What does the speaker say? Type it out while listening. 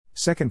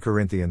2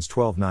 Corinthians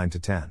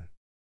 12:9-10.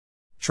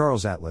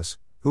 Charles Atlas,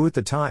 who at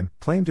the time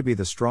claimed to be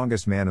the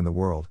strongest man in the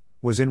world,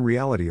 was in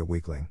reality a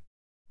weakling.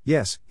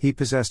 Yes, he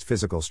possessed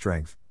physical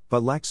strength,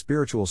 but lacked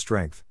spiritual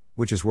strength,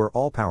 which is where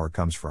all power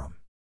comes from.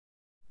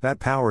 That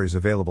power is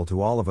available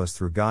to all of us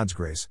through God's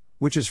grace,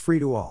 which is free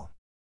to all.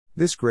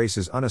 This grace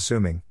is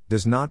unassuming,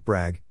 does not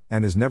brag,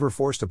 and is never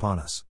forced upon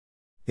us.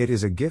 It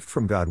is a gift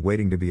from God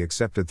waiting to be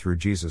accepted through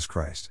Jesus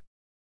Christ.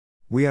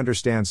 We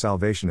understand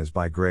salvation is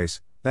by grace,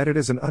 that it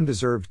is an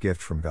undeserved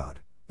gift from God,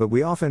 but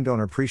we often don't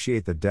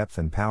appreciate the depth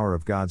and power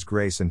of God's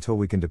grace until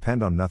we can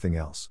depend on nothing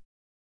else.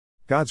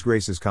 God's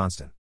grace is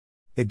constant.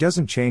 It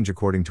doesn't change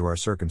according to our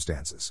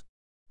circumstances.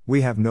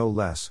 We have no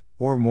less,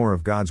 or more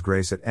of God's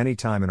grace at any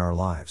time in our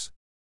lives.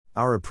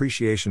 Our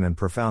appreciation and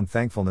profound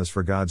thankfulness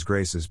for God's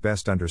grace is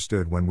best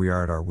understood when we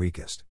are at our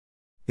weakest.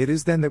 It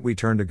is then that we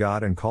turn to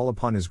God and call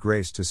upon His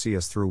grace to see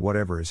us through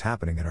whatever is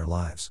happening in our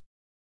lives.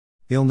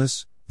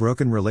 Illness,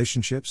 broken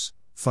relationships,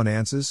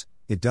 finances,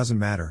 it doesn't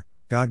matter,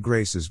 God's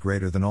grace is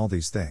greater than all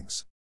these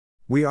things.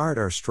 We are at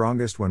our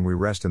strongest when we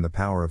rest in the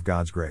power of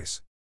God's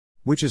grace,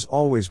 which is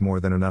always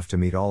more than enough to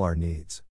meet all our needs.